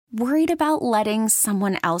Worried about letting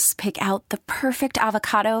someone else pick out the perfect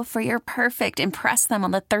avocado for your perfect impress them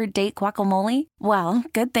on the third date guacamole? Well,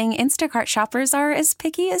 good thing Instacart shoppers are as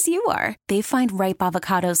picky as you are. They find ripe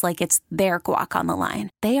avocados like it's their guac on the line.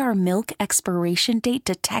 They are milk expiration date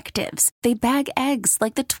detectives. They bag eggs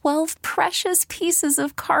like the 12 precious pieces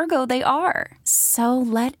of cargo they are. So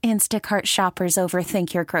let Instacart shoppers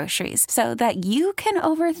overthink your groceries so that you can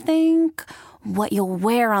overthink what you'll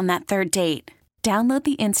wear on that third date. Download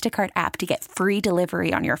the Instacart app to get free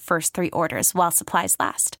delivery on your first 3 orders while supplies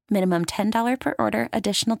last. Minimum $10 per order.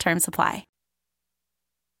 Additional terms apply.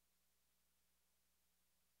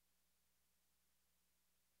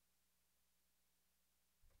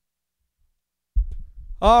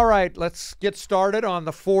 All right, let's get started on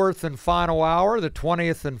the 4th and final hour, the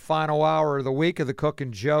 20th and final hour of the week of the Cook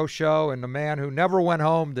and Joe Show, and the man who never went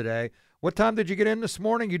home today. What time did you get in this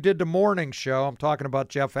morning? You did the morning show. I'm talking about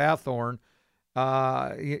Jeff Hathhorn.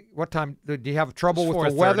 What time did you have trouble with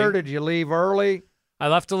the weather? Did you leave early? I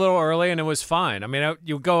left a little early and it was fine. I mean,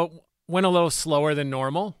 went a little slower than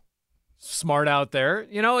normal. Smart out there.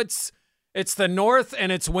 You know, it's the north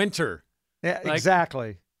and it's winter. Yeah,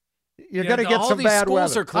 exactly. You're going to get some bad weather. All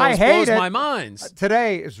these schools are closed. Blows my mind.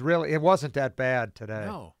 Today is really, it wasn't that bad today.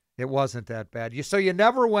 No. It wasn't that bad. So you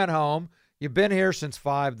never went home. You've been here since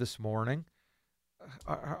 5 this morning.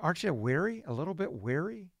 Aren't you weary? A little bit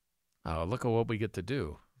weary? Oh, look at what we get to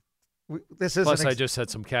do. Plus, I just had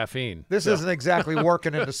some caffeine. This isn't exactly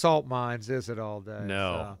working in the salt mines, is it, all day?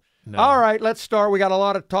 No. All right, let's start. We got a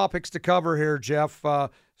lot of topics to cover here, Jeff,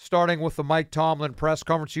 starting with the Mike Tomlin press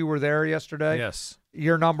conference. You were there yesterday? Yes.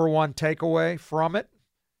 Your number one takeaway from it?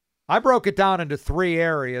 I broke it down into 3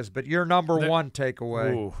 areas, but your number one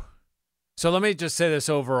takeaway. Ooh. So let me just say this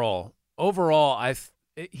overall. Overall,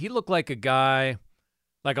 he looked like a guy –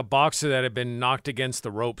 like a boxer that had been knocked against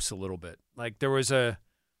the ropes a little bit. Like there was an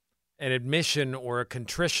admission or a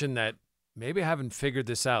contrition that maybe I haven't figured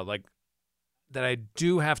this out, like that I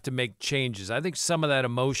do have to make changes. I think some of that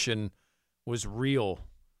emotion was real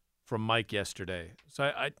from Mike yesterday.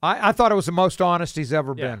 So I thought it was the most honest he's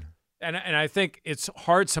ever been. And I think it's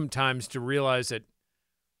hard sometimes to realize that,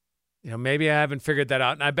 you know, maybe I haven't figured that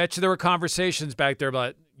out. And I bet you there were conversations back there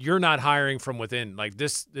about you're not hiring from within. Like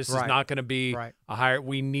this is not going to be a hire.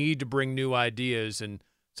 We need to bring new ideas. And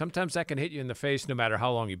sometimes that can hit you in the face no matter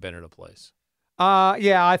how long you've been at a place.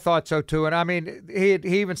 Yeah, I thought so too. And I mean, he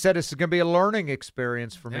even said this is going to be a learning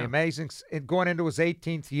experience for me. Yeah. Amazing. Going into his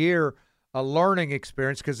 18th year, a learning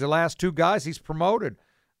experience because the last 2 guys he's promoted.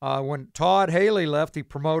 When Todd Haley left, he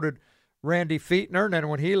promoted Randy Fichtner, and then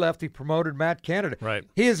when he left, he promoted Matt Canada. Right.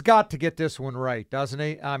 He has got to get this one right, doesn't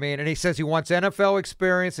he? I mean, and he says he wants NFL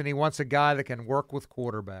experience, and he wants a guy that can work with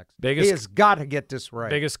quarterbacks. He has got to get this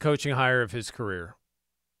right. Biggest coaching hire of his career.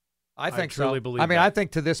 I think truly so. believe I mean, that. I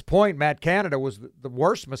think to this point, Matt Canada was the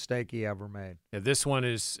worst mistake he ever made. Yeah, this one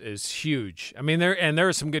is huge. I mean, there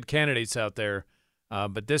are some good candidates out there,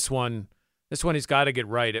 but this one he's got to get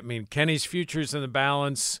right. I mean, Kenny's future's in the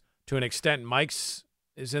balance to an extent. Mike's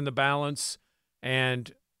is in the balance,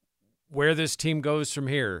 and where this team goes from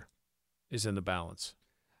here is in the balance.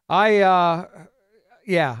 Yeah,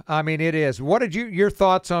 I mean, it is. What did your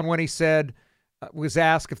thoughts on when he said, was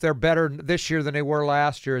asked if they're better this year than they were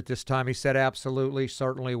last year at this time? He said absolutely,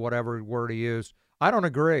 certainly, whatever word he used. I don't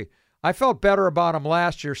agree. I felt better about him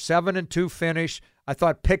last year, 7-2 finish. I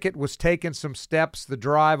thought Pickett was taking some steps, the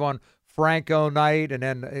drive on Franco night, and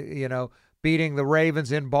then, beating the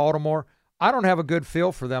Ravens in Baltimore. I don't have a good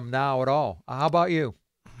feel for them now at all. How about you?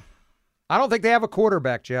 I don't think they have a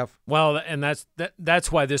quarterback, Jeff. Well, and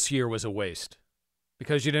that's why this year was a waste,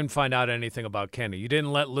 because you didn't find out anything about Kenny. You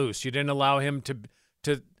didn't let loose. You didn't allow him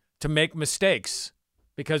to make mistakes,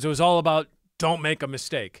 because it was all about don't make a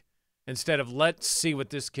mistake instead of let's see what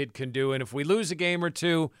this kid can do. And if we lose a game or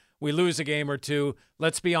two, we lose a game or two.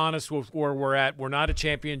 Let's be honest with where we're at. We're not a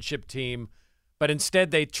championship team. But instead,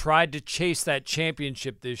 they tried to chase that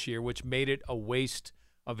championship this year, which made it a waste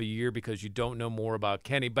of a year because you don't know more about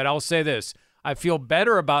Kenny. But I'll say this. I feel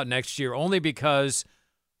better about next year only because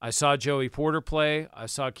I saw Joey Porter play. I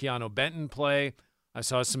saw Keanu Benton play. I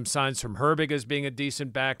saw some signs from Herbig as being a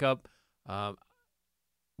decent backup.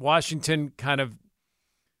 Washington kind of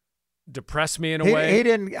depressed me in a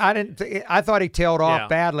way. I thought he tailed off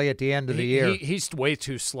badly at the end of the year. He's way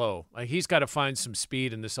too slow. Like, he's got to find some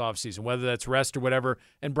speed in this offseason, whether that's rest or whatever.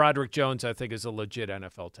 And Broderick Jones, I think, is a legit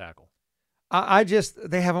NFL tackle.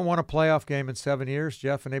 They haven't won a playoff game in 7 years,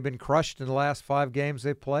 Jeff, and they've been crushed in the last 5 games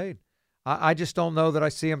they've played. I just don't know that I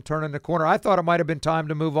see him turning the corner. I thought it might have been time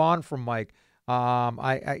to move on from Mike.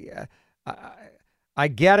 I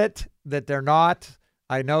get it that they're not.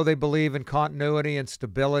 I know they believe in continuity and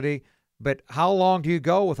stability, but how long do you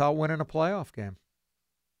go without winning a playoff game?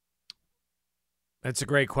 That's a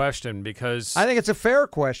great question because I think it's a fair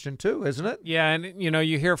question too, isn't it? Yeah, and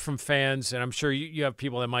you hear from fans, and I'm sure you have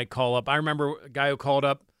people that might call up. I remember a guy who called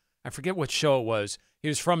up, I forget what show it was. He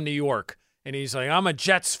was from New York, and he's like, I'm a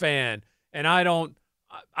Jets fan, and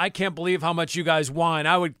I can't believe how much you guys won.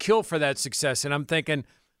 I would kill for that success. And I'm thinking,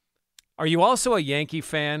 are you also a Yankee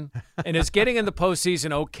fan? And is getting in the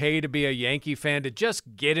postseason okay to be a Yankee fan, to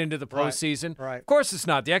just get into the postseason? Right. Of course it's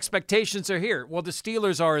not. The expectations are here. Well, the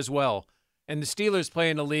Steelers are as well. And the Steelers play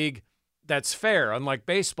in a league that's fair, unlike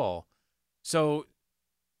baseball. So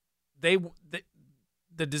the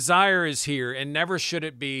desire is here, and never should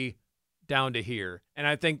it be down to here. And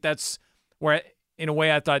I think that's where, in a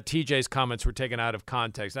way, I thought TJ's comments were taken out of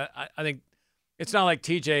context. I think it's not like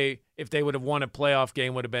TJ, if they would have won a playoff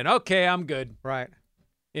game, would have been, okay, I'm good. Right.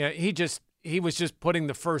 Yeah, he was just putting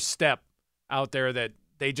the first step out there that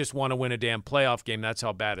they just want to win a damn playoff game. That's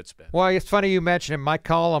how bad it's been. Well, it's funny you mentioned him. My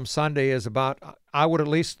column Sunday is about I would at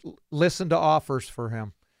least listen to offers for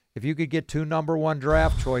him. If you could get 2 number 1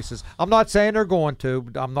 draft choices. I'm not saying they're going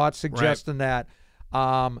to. I'm not suggesting that.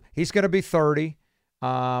 He's going to be 30.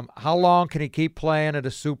 How long can he keep playing at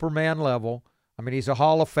a Superman level? I mean, he's a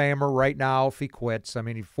Hall of Famer right now if he quits. I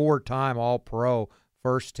mean, he's 4-time All-Pro,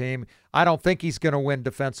 first team. I don't think he's going to win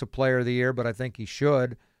Defensive Player of the Year, but I think he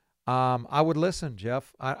should. I would listen,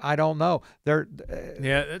 Jeff. I don't know.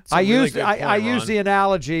 I used the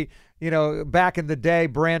analogy, back in the day,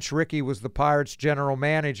 Branch Rickey was the Pirates general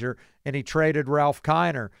manager, and he traded Ralph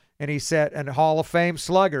Kiner, and he said, and Hall of Fame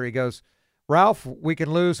slugger, he goes, Ralph, we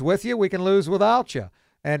can lose with you, we can lose without you.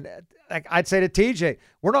 And I'd say to TJ,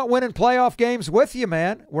 we're not winning playoff games with you,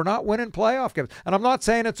 man. We're not winning playoff games. And I'm not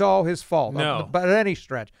saying it's all his fault, but at any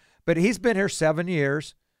stretch. But he's been here 7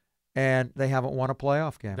 years, and they haven't won a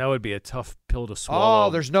playoff game. That would be a tough pill to swallow. Oh,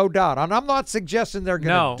 there's no doubt. And I'm not suggesting they're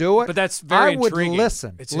going to do it. But that's very intriguing. I would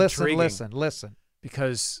listen. It's Listen.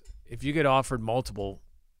 Because if you get offered multiple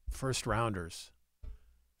first-rounders.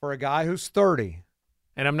 For a guy who's 30.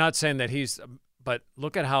 And I'm not saying that but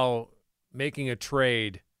look at how making a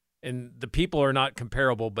trade, and the people are not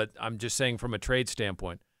comparable, but I'm just saying from a trade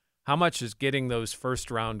standpoint, how much is getting that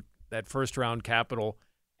first round capital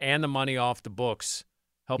and the money off the books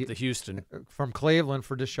help the Houston from Cleveland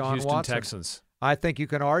for Deshaun Watson Texans? I think you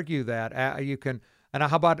can argue that. You can, and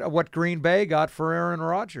how about what Green Bay got for Aaron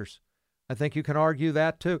Rodgers? I think you can argue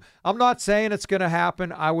that too. I'm not saying it's going to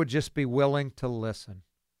happen. I would just be willing to listen.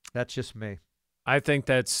 That's just me. I think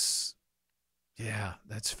that's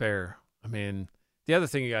fair. I mean, the other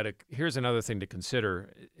thing here's another thing to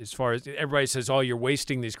consider as far as everybody says, oh, you're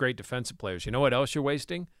wasting these great defensive players. You know what else you're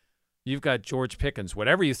wasting? You've got George Pickens.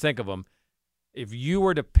 Whatever you think of him, if you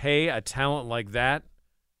were to pay a talent like that,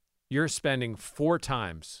 you're spending 4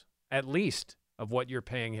 times at least of what you're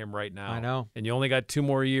paying him right now. I know. And you only got 2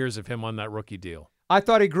 more years of him on that rookie deal. I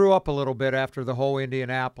thought he grew up a little bit after the whole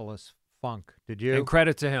Indianapolis funk. Did you? And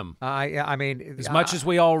credit to him. I mean, as much as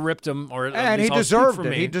we all ripped him, and he deserved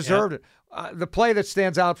it. He deserved it. The play that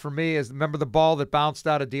stands out for me is, remember the ball that bounced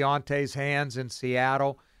out of Deontay's hands in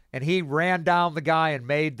Seattle, and he ran down the guy and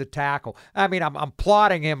made the tackle. I mean, I'm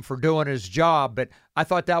applauding him for doing his job, but I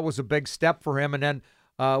thought that was a big step for him. And then,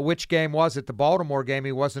 which game was it? The Baltimore game.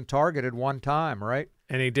 He wasn't targeted one time, right?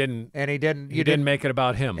 And he didn't. You didn't make it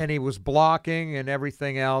about him. And he was blocking and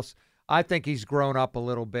everything else. I think he's grown up a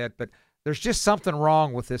little bit, but there's just something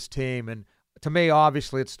wrong with this team. And to me,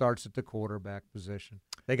 obviously, it starts at the quarterback position.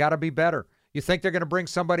 They got to be better. You think they're going to bring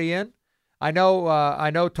somebody in? I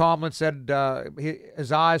know Tomlin said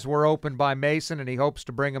his eyes were opened by Mason, and he hopes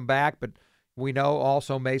to bring him back, but we know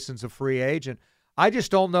also Mason's a free agent. I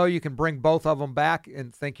just don't know you can bring both of them back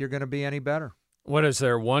and think you're going to be any better. What is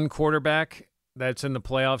there, one quarterback that's in the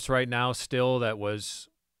playoffs right now still that was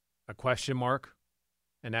a question mark?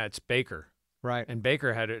 And that's Baker. Right. And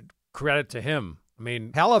Baker had it. Credit to him. I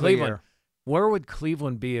mean, hell of Cleveland, a year. Where would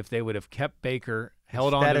Cleveland be if they would have kept Baker,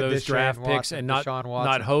 held on to those draft picks, and not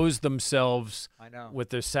hosed themselves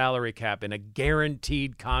with their salary cap in a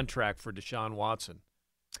guaranteed contract for Deshaun Watson?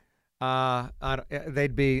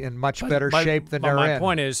 They'd be in much better shape than they're in. My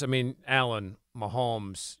point is, I mean, Allen,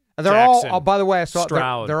 Mahomes, they're Jackson, all. Oh, by the way, I saw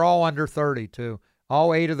Stroud. They're all under 30 too.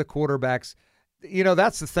 All 8 of the quarterbacks.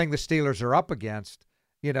 That's the thing the Steelers are up against.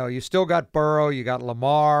 You still got Burrow, you got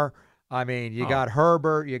Lamar. I mean, you got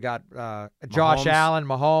Herbert, you got Josh Allen,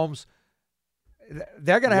 Mahomes.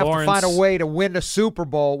 They're going to have to find a way to win the Super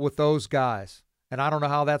Bowl with those guys. And I don't know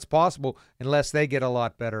how that's possible unless they get a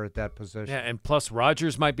lot better at that position. Yeah, and plus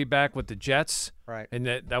Rodgers might be back with the Jets. Right. And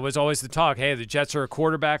that was always the talk. Hey, the Jets are a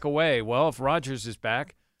quarterback away. Well, if Rodgers is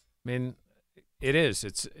back, I mean, it is.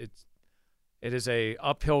 It is a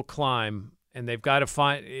uphill climb, and they've got to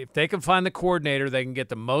find – if they can find the coordinator, they can get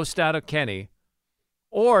the most out of Kenny.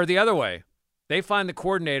 Or the other way, they find the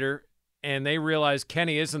coordinator and they realize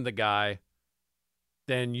Kenny isn't the guy,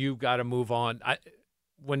 then you've got to move on.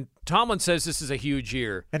 When Tomlin says this is a huge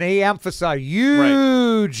year. And he emphasized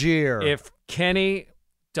huge year. If Kenny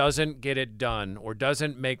doesn't get it done or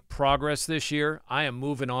doesn't make progress this year, I am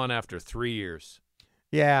moving on after 3 years.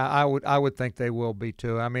 Yeah, I would think they will be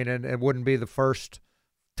too. I mean, it wouldn't be the first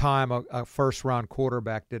time a first-round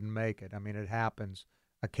quarterback didn't make it. I mean, it happens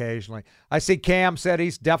occasionally. I see Cam said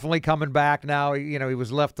he's definitely coming back now. He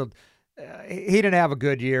was left he didn't have a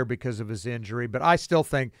good year because of his injury, but I still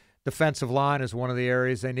think defensive line is one of the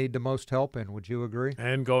areas they need the most help in. Would you agree?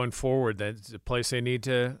 And going forward, that's a place they need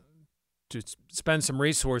to spend some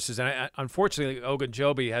resources. And unfortunately,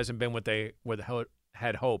 Ogunjobi hasn't been what they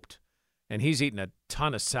had hoped, and he's eaten a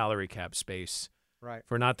ton of salary cap space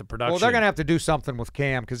for not the production. Well, they're going to have to do something with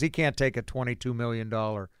Cam because he can't take a $22 million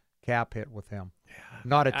cap hit with him. Yeah.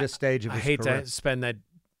 Not at this stage of his career. I hate to spend that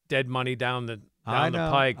dead money down the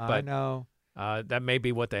pike, but I know. That may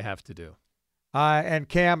be what they have to do. And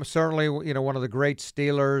Cam, certainly, one of the great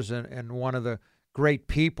Steelers and one of the great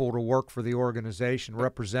people to work for the organization,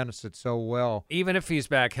 represents it so well. Even if he's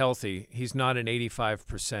back healthy, he's not an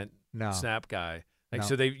 85% snap guy.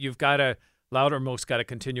 So you've got to – Loudermilk's got to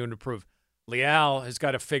continue to improve. Leal has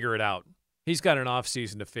got to figure it out. He's got an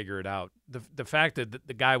offseason to figure it out. The fact that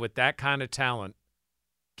the guy with that kind of talent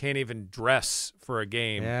can't even dress for a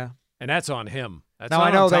game, and that's on him. That's now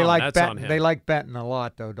I know they like Benton. They like Benton a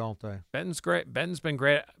lot, though, don't they? Benton's great. Benton's been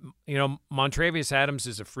great. Montravius Adams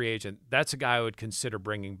is a free agent. That's a guy I would consider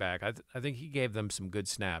bringing back. I think he gave them some good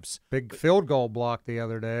snaps. Big field goal block the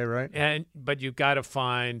other day, right? But you've got to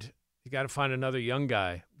find another young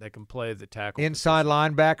guy that can play the tackle. Inside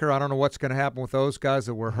linebacker, I don't know what's going to happen with those guys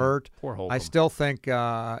that were hurt. Poor Holcomb. I still think, the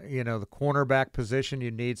cornerback position,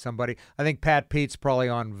 you need somebody. I think Pat Pete's probably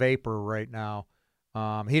on vapor right now.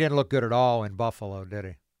 He didn't look good at all in Buffalo, did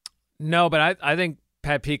he? No, but I think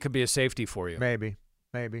Pat Pete could be a safety for you. Maybe.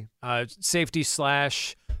 Safety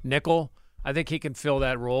 / nickel. I think he can fill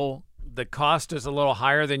that role. The cost is a little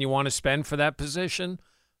higher than you want to spend for that position.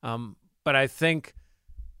 But I think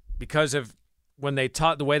because of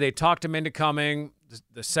the way they talked him into coming,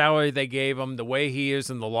 the salary they gave him, the way he is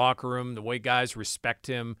in the locker room, the way guys respect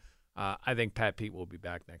him, I think Pat Pete will be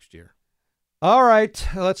back next year. All right,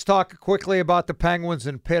 let's talk quickly about the Penguins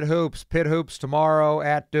and Pitt Hoops. Pitt Hoops tomorrow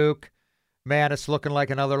at Duke. Man, it's looking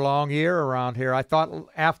like another long year around here. I thought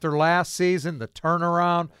after last season, the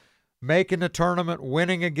turnaround, making the tournament,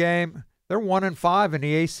 winning a game, they're 1-5 in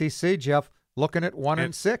the ACC, Jeff, looking at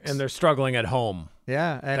 1-6. And they're struggling at home.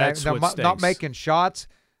 Yeah, and that's what stinks. Not making shots.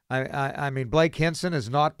 I mean, Blake Hinson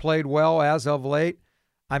has not played well as of late.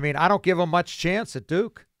 I mean, I don't give him much chance at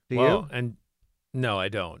Duke. Do you? No, I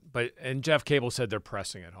don't. And Jeff Cable said they're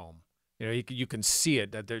pressing at home. You can see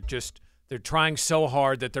it, that they're trying so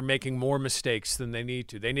hard that they're making more mistakes than they need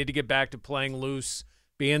to. They need to get back to playing loose,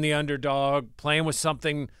 being the underdog, playing with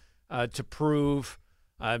something to prove,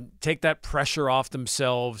 take that pressure off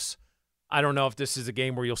themselves. I don't know if this is a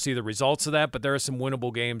game where you'll see the results of that, but there are some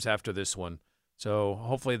winnable games after this one. So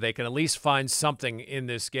hopefully they can at least find something in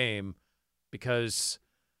this game because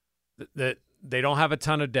they don't have a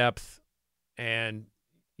ton of depth. And,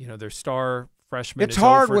 their star freshman it's is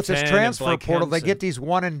hard 0 for with this 10 transfer and portal. They get these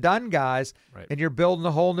one-and-done guys, and you're building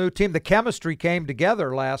a whole new team. The chemistry came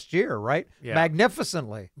together last year, right? Yeah.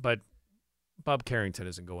 Magnificently. But Bob Carrington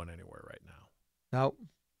isn't going anywhere right now. No.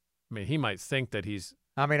 I mean, he might think that he's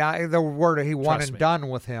 – I mean, the word he one and done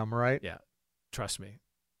with him, right? Yeah. Trust me.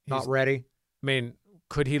 Not ready. I mean,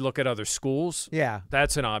 could he look at other schools? Yeah.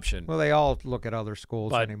 That's an option. Well, they all look at other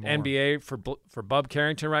schools anymore. But NBA, for Bob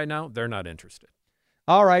Carrington right now, they're not interested.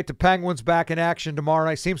 All right, the Penguins back in action tomorrow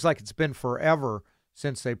night. Seems like it's been forever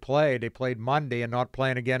since they played. They played Monday and not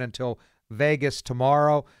playing again until Vegas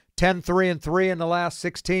tomorrow. 10-3-3 in the last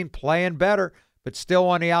 16, playing better, but still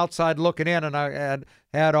on the outside looking in. And I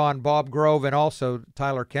had on Bob Grove and also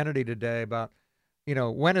Tyler Kennedy today about,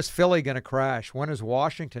 when is Philly going to crash? When is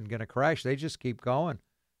Washington going to crash? They just keep going.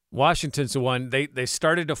 Washington's the one. They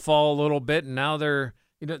started to fall a little bit, and now their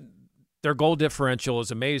goal differential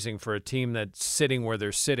is amazing for a team that's sitting where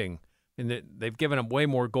they're sitting. And they've given up way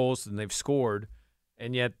more goals than they've scored,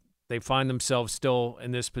 and yet they find themselves still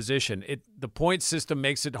in this position. The point system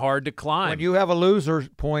makes it hard to climb. When you have a loser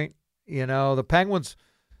point, the Penguins,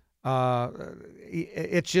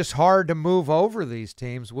 It's just hard to move over these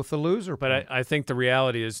teams with the loser. But I think the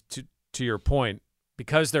reality is, to your point,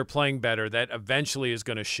 because they're playing better, that eventually is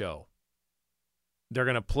going to show. They're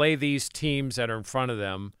going to play these teams that are in front of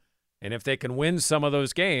them, and if they can win some of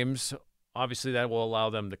those games, obviously that will allow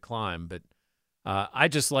them to climb. But I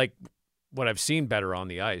just like what I've seen better on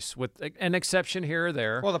the ice, with an exception here or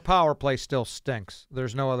there. Well, the power play still stinks.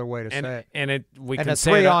 There's no other way to say it. And the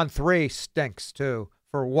 3-on-3 stinks too.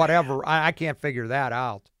 For whatever, I can't figure that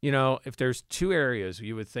out. You know, if there's two areas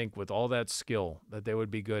you would think with all that skill that they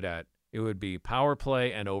would be good at, it would be power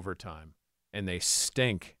play and overtime, and they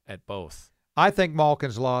stink at both. I think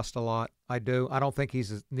Malkin's lost a lot. I do. I don't think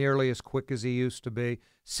he's nearly as quick as he used to be.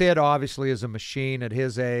 Sid obviously is a machine at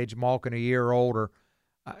his age. Malkin a year older.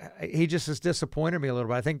 He just has disappointed me a little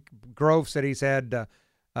bit. I think Grove said he's had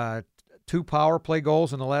 2 power play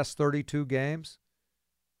goals in the last 32 games.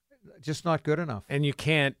 Just not good enough. And you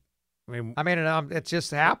can't. It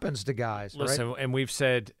just happens to guys. Listen, right? And we've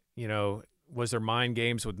said, was there mind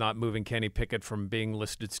games with not moving Kenny Pickett from being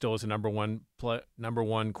listed still as a number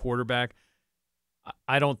one quarterback?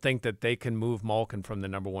 I don't think that they can move Malkin from the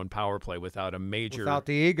number one power play without a major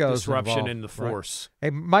the egos disruption involved, in the force.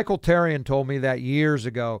 Right? Hey, Michael Terrian told me that years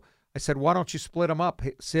ago. I said, why don't you split them up,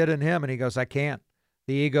 Sid and him? And he goes, I can't.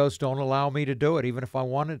 The egos don't allow me to do it, even if I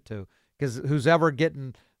wanted to. Because who's ever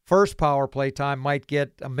getting first power play time might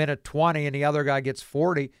get a minute 20 and the other guy gets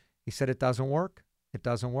 40. He said it doesn't work. It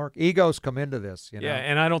doesn't work. Egos come into this. Yeah,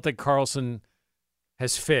 and I don't think Carlson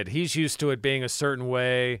has fit. He's used to it being a certain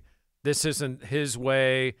way. This isn't his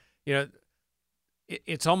way.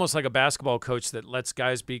 It's almost like a basketball coach that lets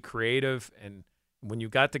guys be creative, and when you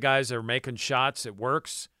got the guys that are making shots, it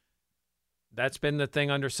works. That's been the thing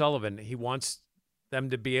under Sullivan. He wants them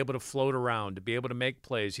to be able to float around, to be able to make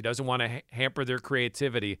plays. He doesn't want to hamper their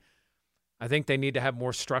creativity. I think they need to have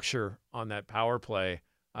more structure on that power play.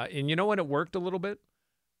 And you know when it worked a little bit?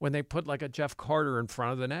 When they put like a Jeff Carter in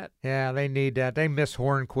front of the net. Yeah, they need that. They miss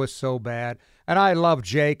Hornquist so bad. And I love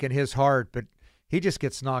Jake and his heart, but he just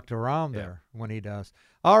gets knocked around there when he does.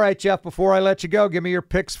 All right, Jeff, before I let you go, give me your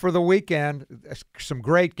picks for the weekend. Some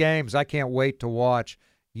great games I can't wait to watch.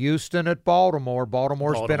 Houston at Baltimore.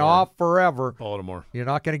 Baltimore's been off forever. Baltimore. You're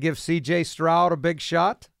not going to give C.J. Stroud a big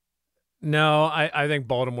shot? No, I think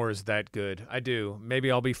Baltimore is that good. I do.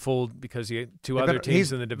 Maybe I'll be fooled because two other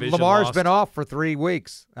teams in the division Lamar's lost. been off for 3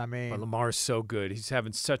 weeks. But Lamar's so good. He's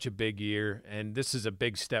having such a big year, and this is a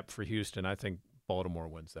big step for Houston. I think Baltimore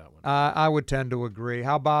wins that one. I would tend to agree.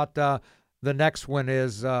 How about the next one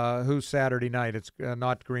is who's Saturday night? It's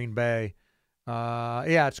not Green Bay.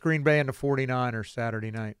 It's Green Bay and the 49ers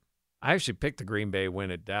Saturday night. I actually picked the Green Bay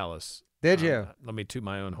win at Dallas. Did you? Let me toot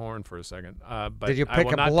my own horn for a second. But did you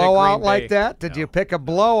pick a blowout blowout like that? Did you pick a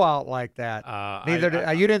blowout like that?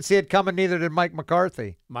 Neither you didn't see it coming. Neither did Mike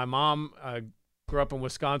McCarthy. My mom grew up in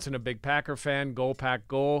Wisconsin, a big Packer fan. Goal, pack,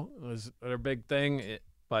 goal was their big thing.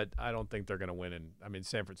 But I don't think they're going to win.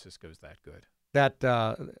 San Francisco's that good.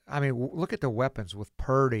 Look at the weapons with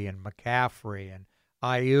Purdy and McCaffrey and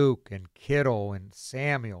Ayuk and Kittle and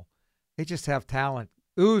Samuel. They just have talent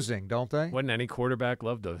oozing, don't they? Wouldn't any quarterback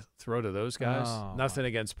love to throw to those guys? Oh. Nothing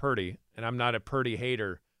against Purdy, and I'm not a Purdy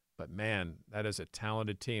hater, but, man, that is a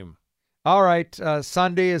talented team. All right,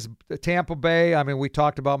 Sunday is Tampa Bay. We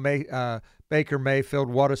talked about Baker Mayfield.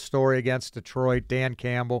 What a story against Detroit. Dan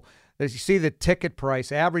Campbell. As you see the ticket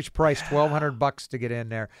price, average price $1,200 to get in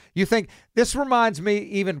there. You think this reminds me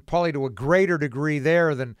even probably to a greater degree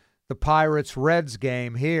there than the Pirates-Reds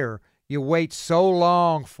game here. You wait so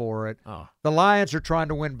long for it. Oh. The Lions are trying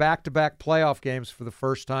to win back-to-back playoff games for the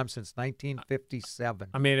first time since 1957.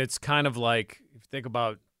 It's kind of like, if you think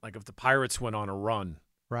about if the Pirates went on a run,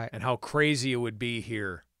 right, and how crazy it would be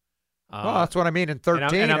here. That's what I mean in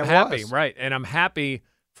 13. And I'm happy, right? And I'm happy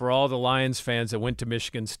for all the Lions fans that went to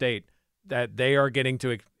Michigan State that they are getting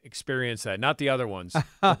to experience that. Not the other ones,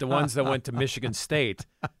 but the ones that went to Michigan State,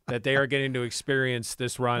 that they are getting to experience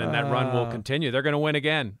this run, and that run will continue. They're going to win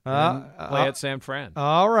again and play at San Fran.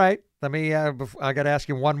 All right. Let me. I got to ask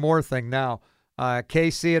you one more thing now.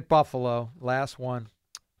 KC at Buffalo, last one.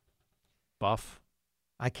 Buff.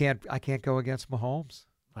 I can't go against Mahomes.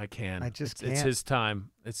 I can. I just can't. It's can't. his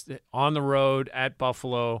time. It's on the road at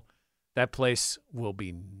Buffalo. That place will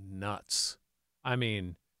be nuts.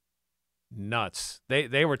 Nuts.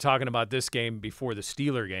 They were talking about this game before the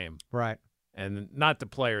Steeler game. Right. And not the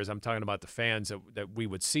players. I'm talking about the fans that we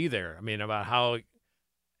would see there. About how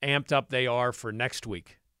amped up they are for next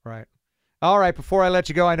week. Right. All right. Before I let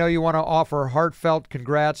you go, I know you want to offer heartfelt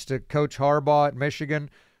congrats to Coach Harbaugh at Michigan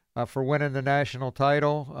for winning the national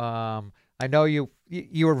title. I know you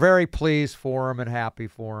were very pleased for him and happy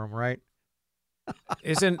for him, right?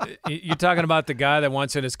 Isn't you talking about the guy that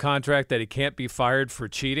wants in his contract that he can't be fired for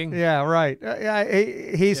cheating? Yeah, right.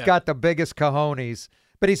 He's got the biggest cojones,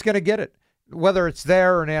 but he's going to get it, whether it's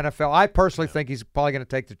there or in the NFL. I personally think he's probably going to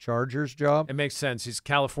take the Chargers job. It makes sense. He's a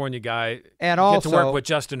California guy. And you also get to work with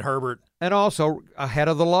Justin Herbert. And also ahead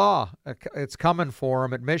of the law. It's coming for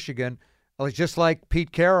him at Michigan. It's just like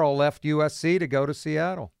Pete Carroll left USC to go to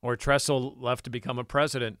Seattle. Or Tressel left to become a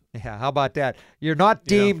president. Yeah, how about that? You're not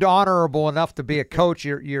deemed honorable enough to be a coach.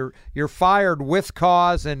 You're fired with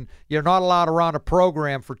cause, and you're not allowed to run a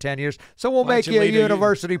program for 10 years. So we'll make you a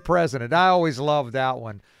university president. I always loved that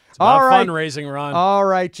one. It's about fundraising, Ron. All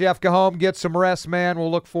right, Jeff, go home, get some rest, man. We'll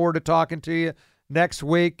look forward to talking to you next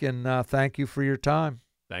week, and thank you for your time.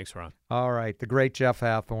 Thanks, Ron. All right, the great Jeff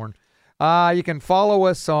Hathhorn. You can follow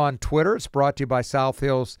us on Twitter. It's brought to you by South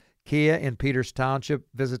Hills Kia in Peters Township.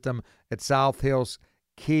 Visit them at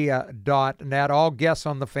southhillskia.net. All guests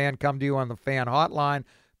on The Fan come to you on the Fan Hotline,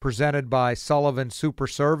 presented by Sullivan Super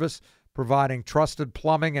Service, providing trusted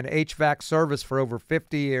plumbing and HVAC service for over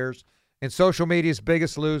 50 years. And social media's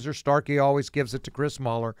biggest loser, Starkey always gives it to Chris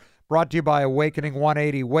Muller. Brought to you by Awakening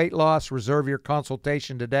 180 Weight Loss. Reserve your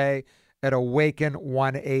consultation today at Awaken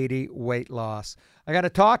 180 Weight Loss. I got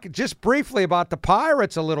to talk just briefly about the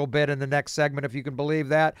Pirates a little bit in the next segment, if you can believe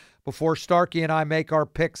that, before Starkey and I make our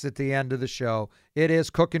picks at the end of the show. It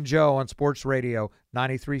is Cook and Joe on Sports Radio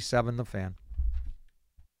 93.7 The Fan.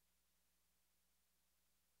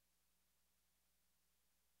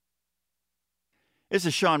 This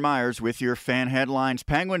is Sean Myers with your Fan Headlines.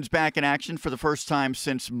 Penguins back in action for the first time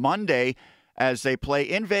since Monday as they play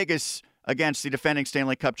in Vegas against the defending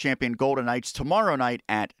Stanley Cup champion Golden Knights tomorrow night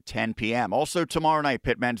at 10 p.m. Also tomorrow night,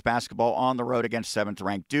 Pitt men's basketball on the road against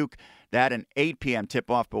 7th-ranked Duke. That an 8 p.m.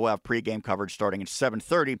 tip-off, but we'll have pregame coverage starting at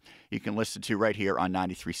 7:30. You can listen to right here on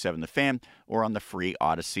 93.7 The Fan or on the free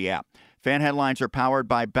Odyssey app. Fan Headlines are powered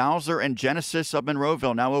by Bowser and Genesis of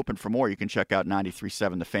Monroeville. Now open for more. You can check out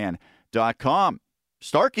 937thefan.com.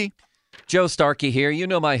 Starkey. Joe Starkey here. You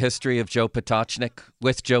know my history of Joe Potocznik,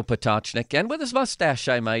 with Joe Potocznik, and with his mustache,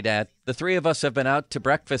 I might add. The three of us have been out to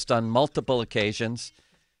breakfast on multiple occasions.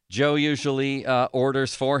 Joe usually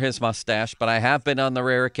orders for his mustache, but I have been on the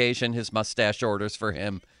rare occasion his mustache orders for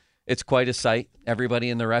him. It's quite a sight. Everybody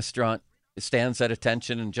in the restaurant stands at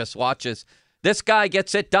attention and just watches. This guy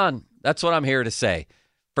gets it done. That's what I'm here to say.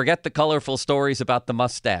 Forget the colorful stories about the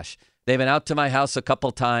mustache. They've been out to my house a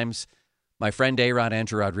couple times. My friend A-Rod,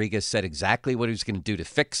 Andrew Rodriguez, said exactly what he was going to do to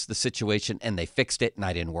fix the situation, and they fixed it, and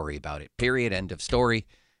I didn't worry about it. Period. End of story.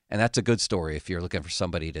 And that's a good story if you're looking for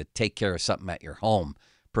somebody to take care of something at your home.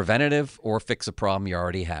 Preventative or fix a problem you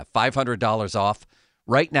already have. $500 off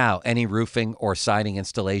right now, any roofing or siding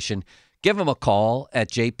installation. Give them a call at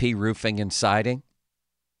JP Roofing and Siding.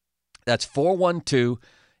 That's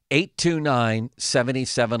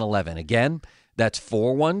 412-829-7711. Again, that's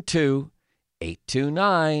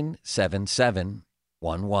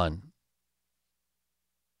 412-829-7711.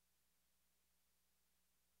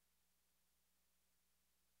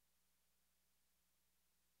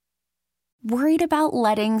 Worried about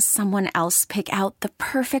letting someone else pick out the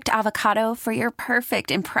perfect avocado for your perfect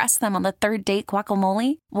impress them on the third date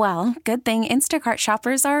guacamole? Well, good thing Instacart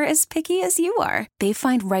shoppers are as picky as you are. They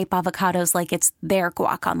find ripe avocados like it's their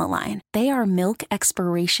guac on the line. They are milk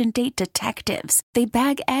expiration date detectives. They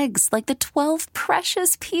bag eggs like the 12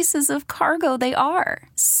 precious pieces of cargo they are.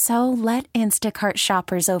 So let Instacart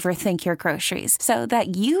shoppers overthink your groceries so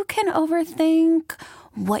that you can overthink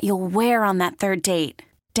what you'll wear on that third date.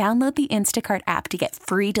 Download the Instacart app to get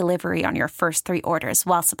free delivery on your first 3 orders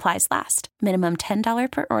while supplies last. Minimum $10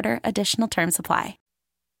 per order. Additional terms apply.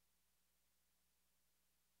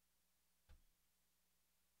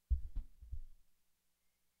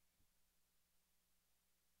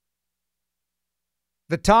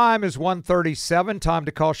 The time is 1:37. Time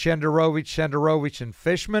to call Shenderovich and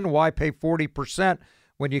Fishman. Why pay 40%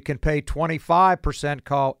 when you can pay 25%?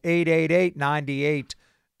 Call 888-98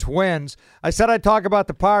 Twins. I said I'd talk about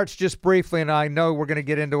the Pirates just briefly, and I know we're going to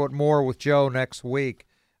get into it more with Joe next week.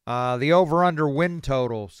 The over-under win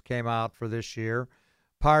totals came out for this year.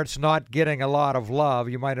 Pirates not getting a lot of love.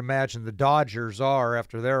 You might imagine the Dodgers are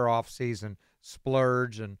after their offseason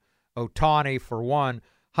splurge, and Ohtani for one.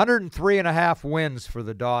 103.5 wins for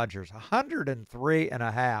the Dodgers.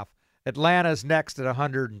 103.5. Atlanta's next at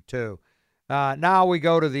 102. Now we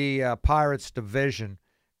go to the Pirates division.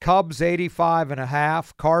 Cubs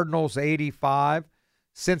 85.5, Cardinals 85,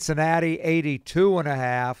 Cincinnati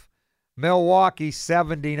 82.5, Milwaukee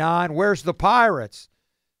 79. Where's the Pirates?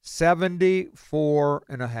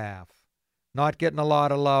 74.5. Not getting a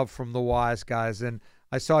lot of love from the wise guys. And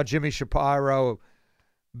I saw Jimmy Shapiro,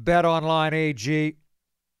 Bet Online AG,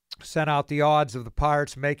 sent out the odds of the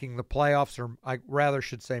Pirates making the playoffs, or I rather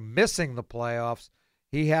should say missing the playoffs.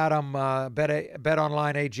 He had them, Bet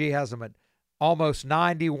Online AG has them at almost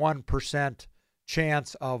 91%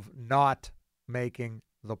 chance of not making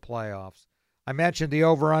the playoffs. I mentioned the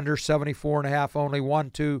over-under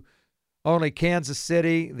 74.5, only Kansas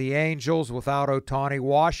City, the Angels without Ohtani,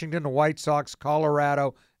 Washington, the White Sox,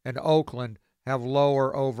 Colorado, and Oakland have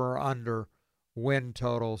lower over-under win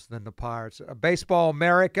totals than the Pirates. Baseball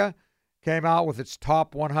America came out with its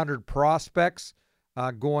top 100 prospects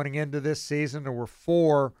going into this season. There were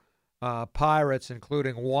 4 Pirates,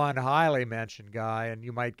 including one highly mentioned guy, and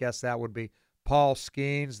you might guess that would be Paul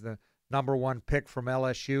Skeens, the number 1 pick from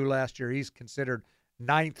LSU last year. He's considered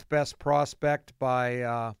 9th best prospect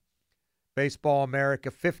by Baseball America.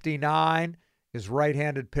 59 is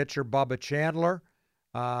right-handed pitcher Bubba Chandler.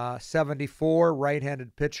 74,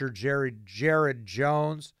 right-handed pitcher Jared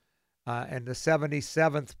Jones. And the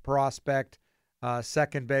 77th prospect,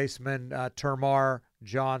 second baseman Termar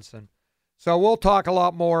Johnson. So we'll talk a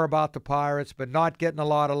lot more about the Pirates, but not getting a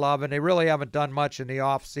lot of love, and they really haven't done much in the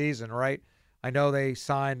offseason, right? I know they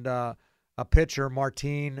signed a pitcher,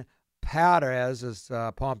 Martin Perez, as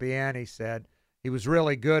Pompiani said. He was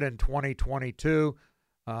really good in 2022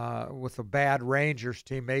 with a bad Rangers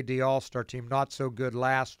team, made the All-Star team, not so good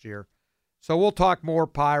last year. So we'll talk more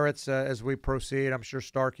Pirates as we proceed. I'm sure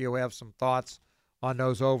Starkey will have some thoughts on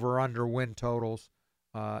those over-under win totals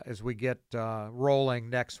as we get rolling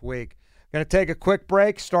next week. Going to take a quick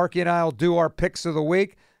break. Starkey and I will do our picks of the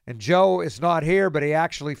week. And Joe is not here, but he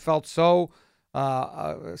actually felt so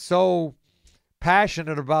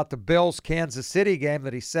passionate about the Bills-Kansas City game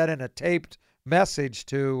that he sent in a taped message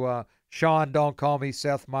to Sean, don't call me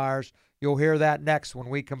Seth Meyers. You'll hear that next when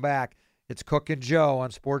we come back. It's Cook and Joe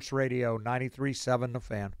on Sports Radio 93.7 The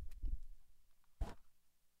Fan.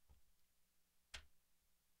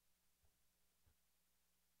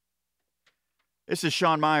 This is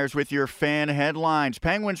Sean Myers with your fan headlines.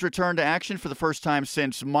 Penguins return to action for the first time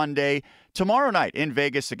since Monday. Tomorrow night in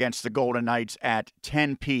Vegas against the Golden Knights at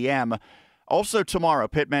 10 p.m. Also tomorrow,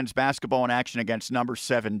 Pitt men's basketball in action against number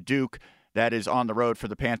 7 Duke. That is on the road for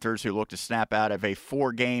the Panthers, who look to snap out of a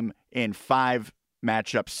 4-game in 5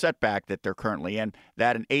 matchup setback that they're currently in.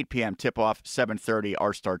 That an 8 p.m. tip-off, 7:30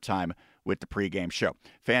 our start time with the pregame show.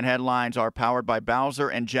 Fan headlines are powered by Bowser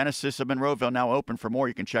and Genesis of Monroeville, now open. For more,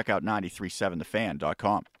 you can check out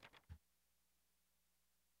 937thefan.com.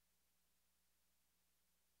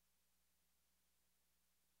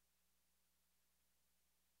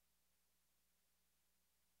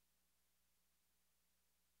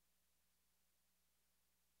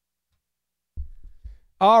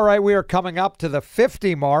 All right, we are coming up to the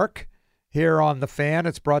 50 mark here on The Fan.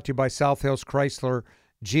 It's brought to you by South Hills Chrysler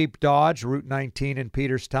Jeep Dodge, Route 19 in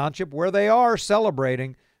Peters Township, where they are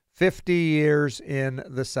celebrating 50 years in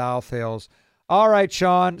the South Hills. All right,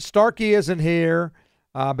 Sean, Starkey isn't here,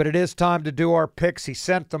 but it is time to do our picks. He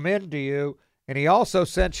sent them in to you, and he also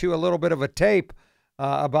sent you a little bit of a tape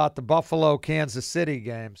about the Buffalo-Kansas City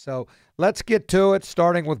game. So let's get to it,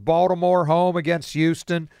 starting with Baltimore home against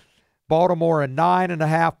Houston. Baltimore a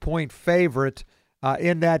 9.5-point favorite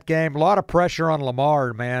in that game. A lot of pressure on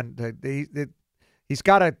Lamar, man. He's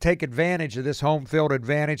got to take advantage of this home field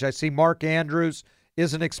advantage. I see Mark Andrews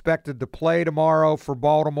isn't expected to play tomorrow for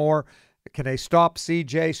Baltimore. Can they stop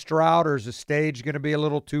C.J. Stroud, or is the stage going to be a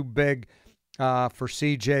little too big for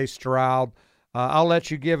C.J. Stroud? I'll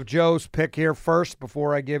let you give Joe's pick here first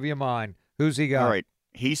before I give you mine. Who's he got? All right.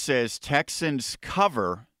 He says Texans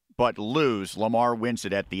cover but lose. Lamar wins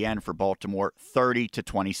it at the end for Baltimore,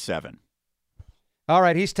 30-27. All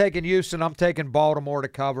right, he's taking Houston. I'm taking Baltimore to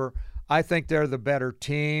cover. I think they're the better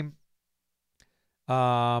team.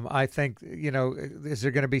 I think, is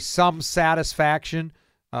there going to be some satisfaction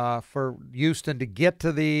for Houston to get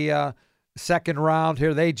to the second round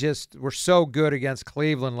here? They just were so good against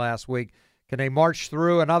Cleveland last week. Can they march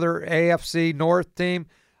through another AFC North team?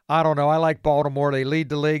 I don't know. I like Baltimore. They lead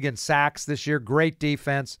the league in sacks this year. Great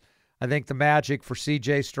defense. I think the magic for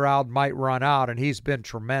C.J. Stroud might run out, and he's been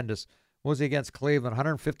tremendous. What was he against Cleveland?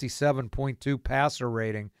 157.2 passer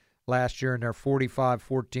rating last year in their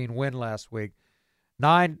 45-14 win last week.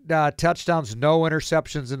 9 touchdowns, no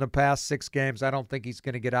interceptions in the past 6 games. I don't think he's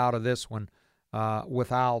going to get out of this one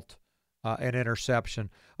without an interception.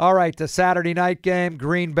 All right, the Saturday night game,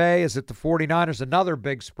 Green Bay is at the 49ers. Another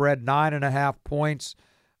big spread, 9.5 points.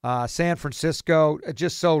 San Francisco,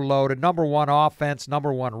 just so loaded. Number 1 offense,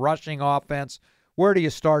 number 1 rushing offense. Where do you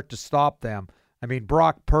start to stop them? I mean,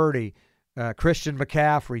 Brock Purdy, Christian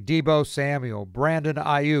McCaffrey, Deebo Samuel, Brandon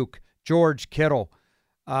Ayuk, George Kittle.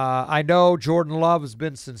 I know Jordan Love has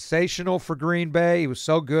been sensational for Green Bay. He was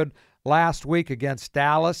so good last week against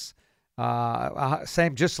Dallas.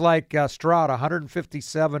 Same, just like Stroud,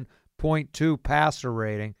 157.2 passer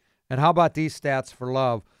rating. And how about these stats for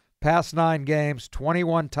Love? Past 9 games,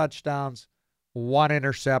 21 touchdowns, 1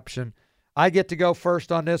 interception. I get to go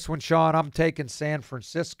first on this one, Sean. I'm taking San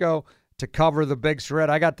Francisco to cover the big spread.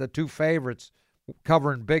 I got the 2 favorites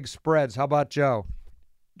covering big spreads. How about Joe?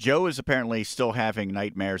 Joe is apparently still having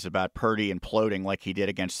nightmares about Purdy imploding like he did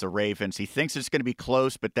against the Ravens. He thinks it's going to be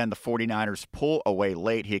close, but then the 49ers pull away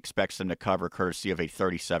late. He expects them to cover courtesy of a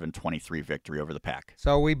 37-23 victory over the Pack.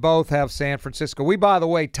 So we both have San Francisco. We, by the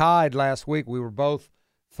way, tied last week. We were both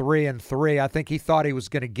 3-3. I think he thought he was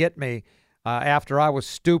going to get me after I was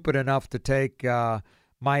stupid enough to take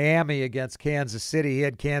Miami against Kansas City. He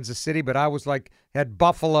had Kansas City, but I was had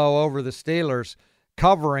Buffalo over the Steelers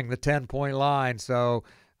covering the 10-point line. So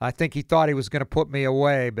I think he thought he was going to put me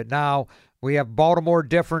away. But now we have Baltimore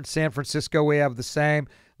different, San Francisco we have the same.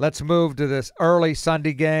 Let's move to this early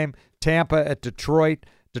Sunday game, Tampa at Detroit.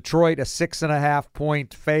 Detroit a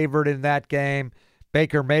 6.5-point favorite in that game.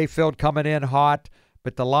 Baker Mayfield coming in hot,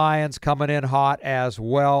 but the Lions coming in hot as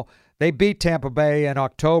well. They beat Tampa Bay in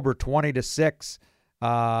October 20-6.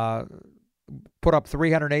 Put up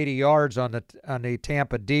 380 yards on the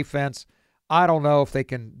Tampa defense. I don't know if they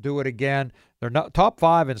can do it again. They're not top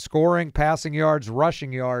 5 in scoring, passing yards,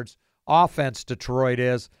 rushing yards. Offense, Detroit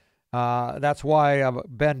is. That's why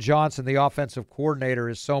Ben Johnson, the offensive coordinator,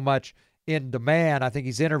 is so much in demand. I think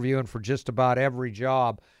he's interviewing for just about every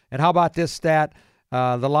job. And how about this stat?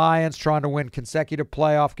 The Lions trying to win consecutive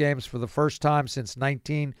playoff games for the first time since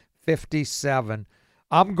 1957.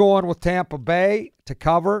 I'm going with Tampa Bay to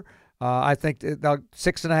cover. I think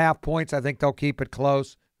 6.5 points. I think they'll keep it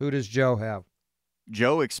close. Who does Joe have?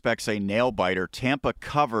 Joe expects a nail-biter. Tampa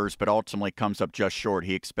covers, but ultimately comes up just short.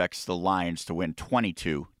 He expects the Lions to win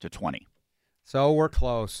 22-20. So we're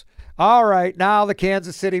close. All right, now the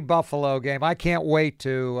Kansas City-Buffalo game. I can't wait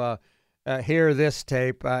to hear this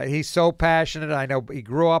tape. He's so passionate. I know he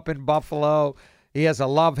grew up in Buffalo. He has a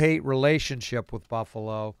love-hate relationship with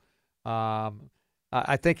Buffalo.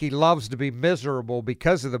 I think he loves to be miserable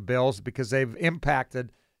because of the Bills, because they've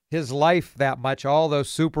impacted his life that much, all those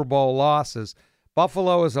Super Bowl losses.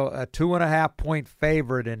 Buffalo is a 2.5-point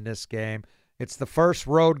favorite in this game. It's the first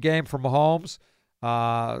road game for Mahomes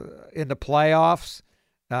in the playoffs.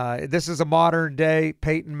 This is a modern-day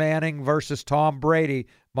Peyton Manning versus Tom Brady,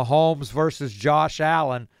 Mahomes versus Josh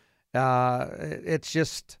Allen. It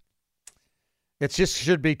just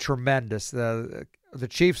should be tremendous. The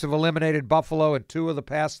Chiefs have eliminated Buffalo in 2 of the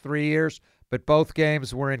past 3 years, but both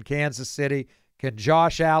games were in Kansas City. Can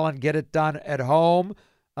Josh Allen get it done at home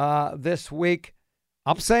this week?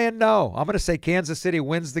 I'm saying no. I'm going to say Kansas City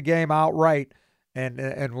wins the game outright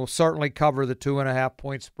and will certainly cover the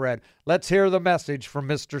 2.5-point spread. Let's hear the message from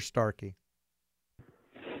Mr. Starkey.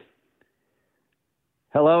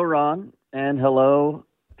 Hello, Ron, and hello,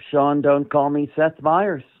 Sean. Don't call me Seth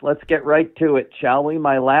Meyers. Let's get right to it, shall we?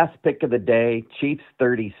 My last pick of the day, Chiefs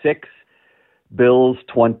 36, Bills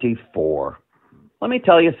 24. Let me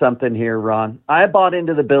tell you something here, Ron. I bought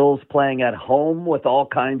into the Bills playing at home with all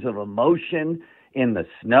kinds of emotion in the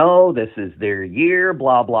snow. This is their year,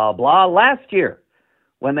 blah, blah, blah. Last year,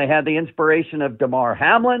 when they had the inspiration of Damar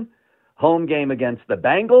Hamlin, home game against the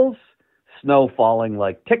Bengals, snow falling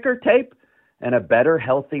like ticker tape, and a better,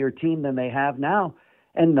 healthier team than they have now.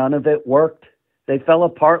 And none of it worked. They fell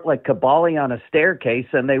apart like Kabali on a staircase,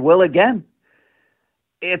 and they will again.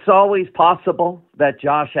 It's always possible that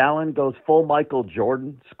Josh Allen goes full Michael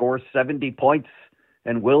Jordan, scores 70 points,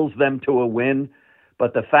 and wills them to a win.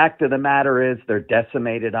 But the fact of the matter is they're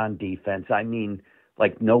decimated on defense. I mean,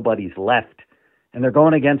 like nobody's left. And they're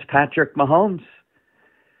going against Patrick Mahomes.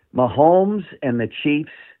 Mahomes and the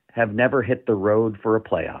Chiefs have never hit the road for a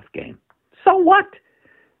playoff game. So what?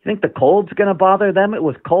 You think the cold's going to bother them? It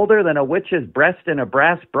was colder than a witch's breast in a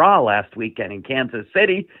brass bra last weekend in Kansas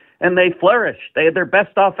City, and they flourished. They had their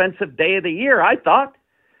best offensive day of the year, I thought.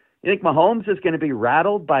 You think Mahomes is going to be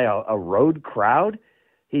rattled by a road crowd?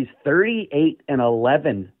 He's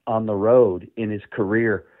 38-11 on the road in his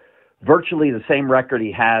career, virtually the same record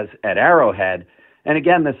he has at Arrowhead. And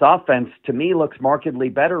again, this offense, to me, looks markedly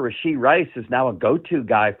better. Rashee Rice is now a go-to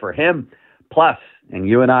guy for him. Plus, and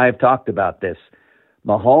you and I have talked about this,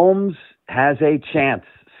 Mahomes has a chance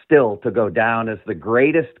still to go down as the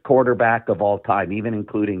greatest quarterback of all time, even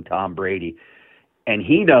including Tom Brady. And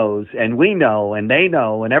he knows, and we know, and they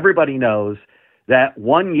know, and everybody knows that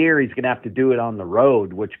 1 year he's going to have to do it on the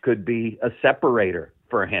road, which could be a separator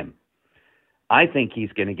for him. I think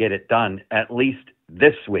he's going to get it done at least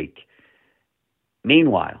this week.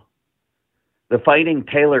 Meanwhile, the Fighting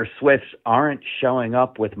Taylor Swifts aren't showing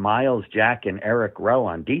up with Miles Jack and Eric Rowe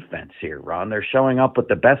on defense here, Ron. They're showing up with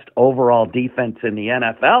the best overall defense in the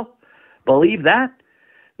NFL. Believe that?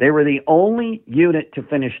 They were the only unit to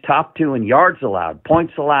finish top 2 in yards allowed,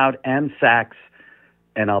 points allowed, and sacks.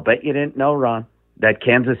 And I'll bet you didn't know, Ron, that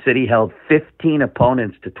Kansas City held 15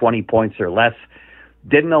 opponents to 20 points or less,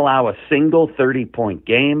 didn't allow a single 30-point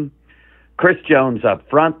game. Chris Jones up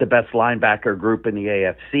front, the best linebacker group in the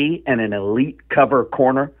AFC, and an elite cover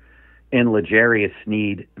corner in L'Jarius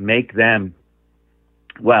Sneed make them,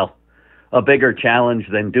 well, a bigger challenge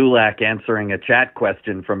than Dulac answering a chat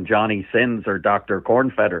question from Johnny Sins or Dr.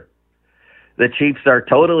 Cornfetter. The Chiefs are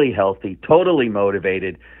totally healthy, totally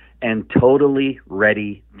motivated, and totally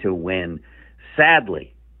ready to win.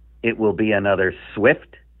 Sadly, it will be another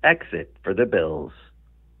swift exit for the Bills.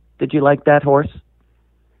 Did you like that, Horse?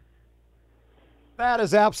 That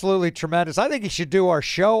is absolutely tremendous. I think he should do our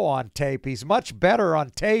show on tape. He's much better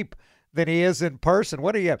on tape than he is in person.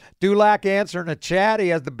 What do you have? Dulac answering a chat. He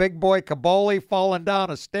has the big boy Caboli falling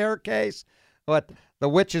down a staircase. What, the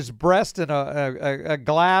witch's breast in a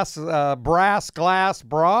brass glass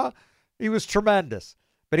bra? He was tremendous.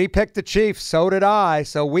 But he picked the Chiefs. So did I.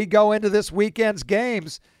 So we go into this weekend's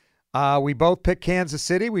games. We both picked Kansas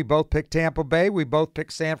City. We both picked Tampa Bay. We both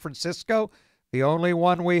picked San Francisco. The only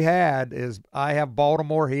one we had is I have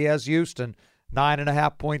Baltimore. He has Houston.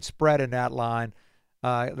 9.5-point spread in that line,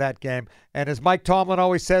 that game. And as Mike Tomlin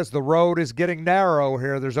always says, the road is getting narrow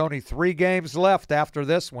here. There's only 3 games left after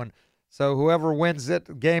this one. So whoever wins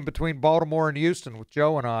it game between Baltimore and Houston with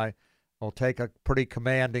Joe and I will take a pretty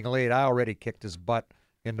commanding lead. I already kicked his butt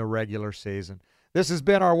in the regular season. This has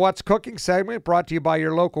been our What's Cooking segment, brought to you by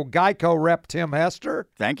your local Geico rep, Tim Hester.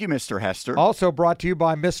 Thank you, Mr. Hester. Also brought to you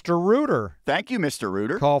by Mr. Reuter. Thank you, Mr.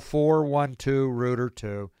 Reuter. Call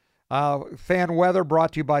 412-REUTER-2. Fan weather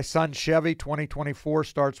brought to you by Sun Chevy. 2024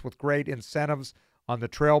 starts with great incentives on the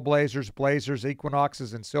Trailblazers, Blazers,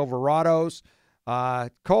 Equinoxes, and Silverados.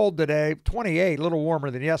 Cold today, 28, a little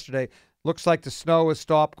warmer than yesterday. Looks like the snow has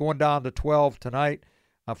stopped, going down to 12 tonight.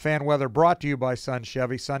 Fan weather brought to you by Sun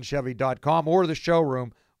Chevy, sunchevy.com, or the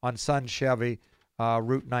showroom on Sun Chevy,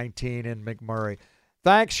 Route 19 in McMurray.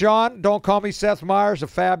 Thanks, Sean. Don't call me Seth Meyers. A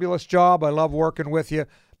fabulous job. I love working with you.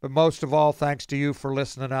 But most of all, thanks to you for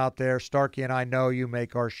listening out there. Starkey and I know you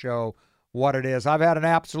make our show what it is. I've had an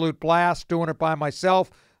absolute blast doing it by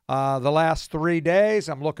myself the last 3 days.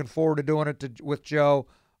 I'm looking forward to doing it with Joe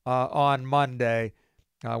on Monday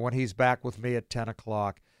when he's back with me at 10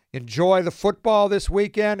 o'clock. Enjoy the football this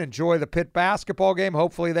weekend. Enjoy the Pitt basketball game.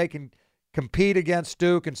 Hopefully they can compete against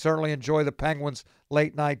Duke, and certainly enjoy the Penguins'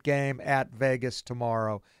 late-night game at Vegas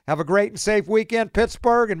tomorrow. Have a great and safe weekend,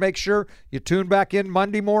 Pittsburgh, and make sure you tune back in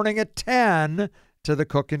Monday morning at 10 to the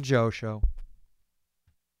Cook and Joe Show.